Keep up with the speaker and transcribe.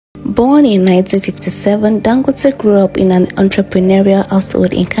Born in 1957, Dangote grew up in an entrepreneurial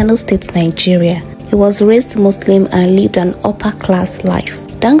household in Kano State, Nigeria. He was raised Muslim and lived an upper-class life.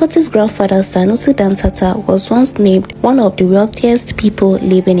 Dangote's grandfather, Sanusi Dantata, was once named one of the wealthiest people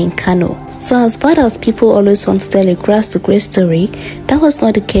living in Kano. So as bad as people always want to tell a grass-to-grace story, that was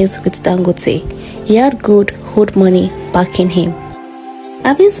not the case with Dangote. He had good, old money backing him.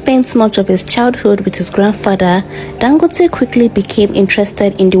 Having spent much of his childhood with his grandfather, Dangote quickly became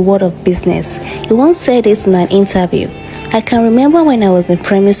interested in the world of business. He once said this in an interview. "I can remember when I was in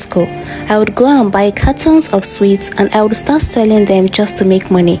primary school, I would go and buy cartons of sweets and I would start selling them just to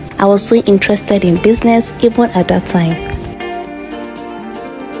make money. I was so interested in business even at that time."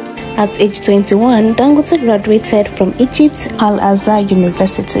 At age 21, Dangote graduated from Egypt's Al-Azhar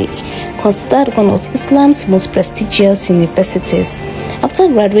University, considered one of Islam's most prestigious universities. After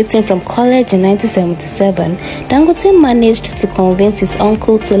graduating from college in 1977, Dangote managed to convince his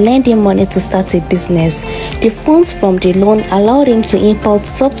uncle to lend him money to start a business. The funds from the loan allowed him to import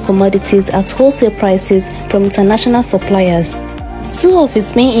soft commodities at wholesale prices from international suppliers. Two of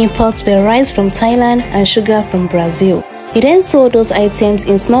his main imports were rice from Thailand and sugar from Brazil. He then sold those items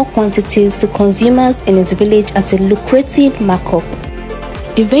in small quantities to consumers in his village at a lucrative markup.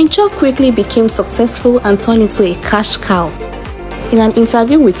 The venture quickly became successful and turned into a cash cow. In an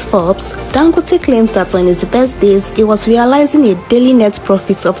interview with Forbes, Dangote claims that on his best days, he was realizing a daily net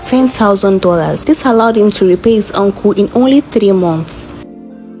profit of $10,000. This allowed him to repay his uncle in only 3 months.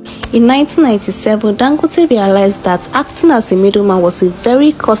 In 1997, Dangote realized that acting as a middleman was a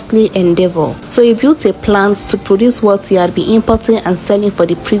very costly endeavor, so he built a plant to produce what he had been importing and selling for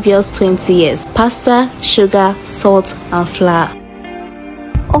the previous 20 years: pasta, sugar, salt, and flour.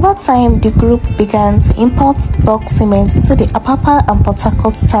 Over time, the group began to import bulk cement into the Apapa and Port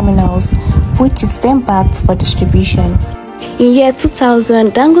Harcourt terminals, which it then backed for distribution. In year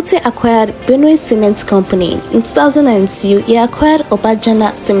 2000, Dangote acquired Benue Cement Company. In 2002, he acquired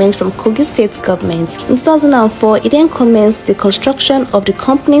Obajana Cement from Kogi State government. In 2004, he then commenced the construction of the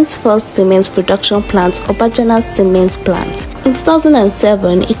company's first cement production plant, Obajana Cement Plant. In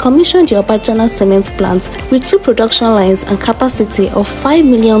 2007, he commissioned the Obajana Cement Plant with 2 production lines and capacity of 5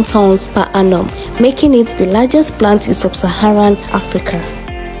 million tons per annum, making it the largest plant in sub-Saharan Africa.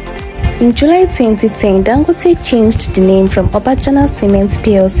 In July 2010, Dangote changed the name from Obajana Cement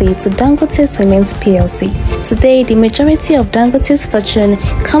PLC to Dangote Cement PLC. Today, the majority of Dangote's fortune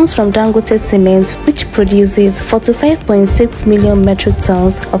comes from Dangote Cement, which produces 45.6 million metric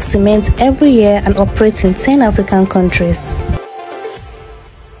tons of cement every year and operates in 10 African countries.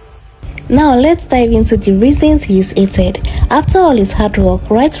 Now let's dive into the reasons he is hated. After all his hard work,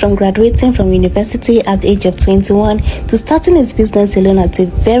 right from graduating from university at the age of 21 to starting his business alone at a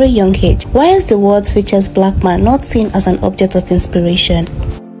very young age, why is the world's richest black man not seen as an object of inspiration?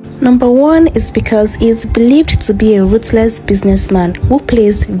 Number 1 is because he is believed to be a ruthless businessman who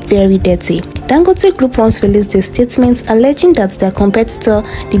plays very dirty. Dangote Group once released a statement alleging that their competitor,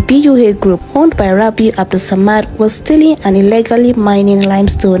 the BUA Group, owned by Rabi Abdulsamad, was stealing and illegally mining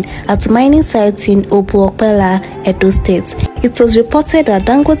limestone at mining sites in Obuopela, Edo State. It was reported that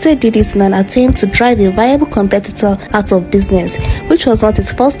Dangote did this in an attempt to drive a viable competitor out of business, which was not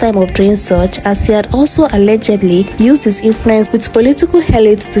his first time of doing such, as he had also allegedly used his influence with political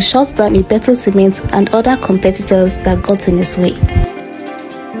elites to shut down Ibeto Cement and other competitors that got in his way.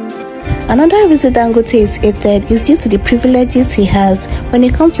 Another reason Dangote is hated is due to the privileges he has when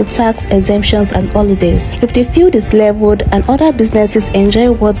it comes to tax exemptions and holidays. If the field is leveled and other businesses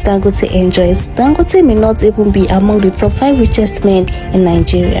enjoy what Dangote enjoys, Dangote may not even be among the top 5 richest men in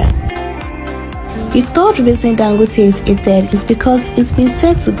Nigeria. The third reason Dangote is hated is because he's been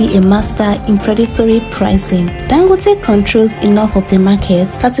said to be a master in predatory pricing. Dangote controls enough of the market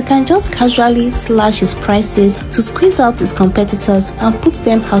that he can just casually slash his prices to squeeze out his competitors and put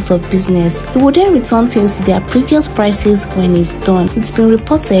them out of business. He will then return things to their previous prices when he's done. It's been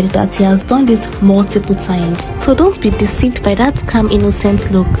reported that he has done this multiple times. So don't be deceived by that calm,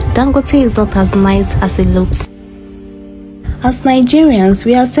 innocent look. Dangote is not as nice as he looks. As Nigerians,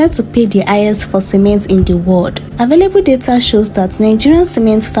 we are said to pay the highest for cement in the world. Available data shows that Nigerian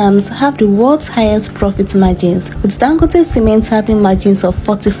cement farms have the world's highest profit margins, with Dangote Cement having margins of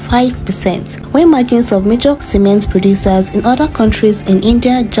 45%, when margins of major cement producers in other countries in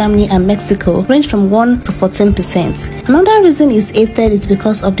India, Germany, and Mexico range from 1 to 14%. Another reason is hated is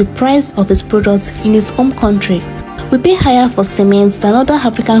because of the price of his products in his home country. We pay higher for cement than other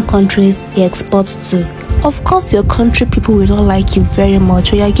African countries he exports to. Of course, your country people will not like you very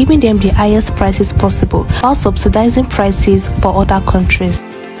much, or you are giving them the highest prices possible while subsidizing prices for other countries.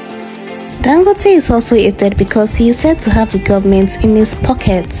 Dangote is also hated because he is said to have the government in his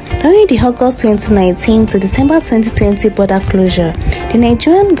pocket. During the August 2019 to December 2020 border closure, the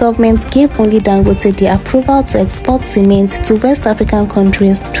Nigerian government gave only Dangote the approval to export cement to West African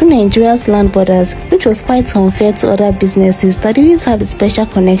countries through Nigeria's land borders, which was quite unfair to other businesses that didn't have the special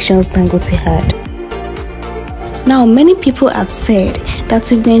connections Dangote had. Now, many people have said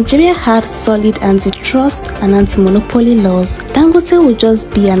that if Nigeria had solid antitrust and anti-monopoly laws, Dangote would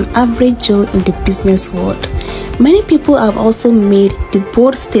just be an average Joe in the business world. Many people have also made the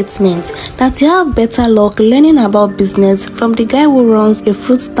bold statement that you have better luck learning about business from the guy who runs a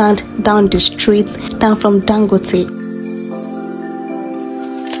fruit stand down the street than from Dangote.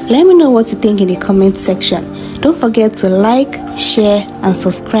 Let me know what you think in the comment section. Don't forget to like, share and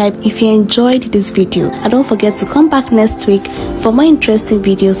subscribe if you enjoyed this video, and don't forget to come back next week for more interesting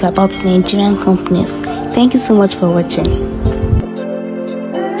videos about Nigerian companies. Thank you so much for watching.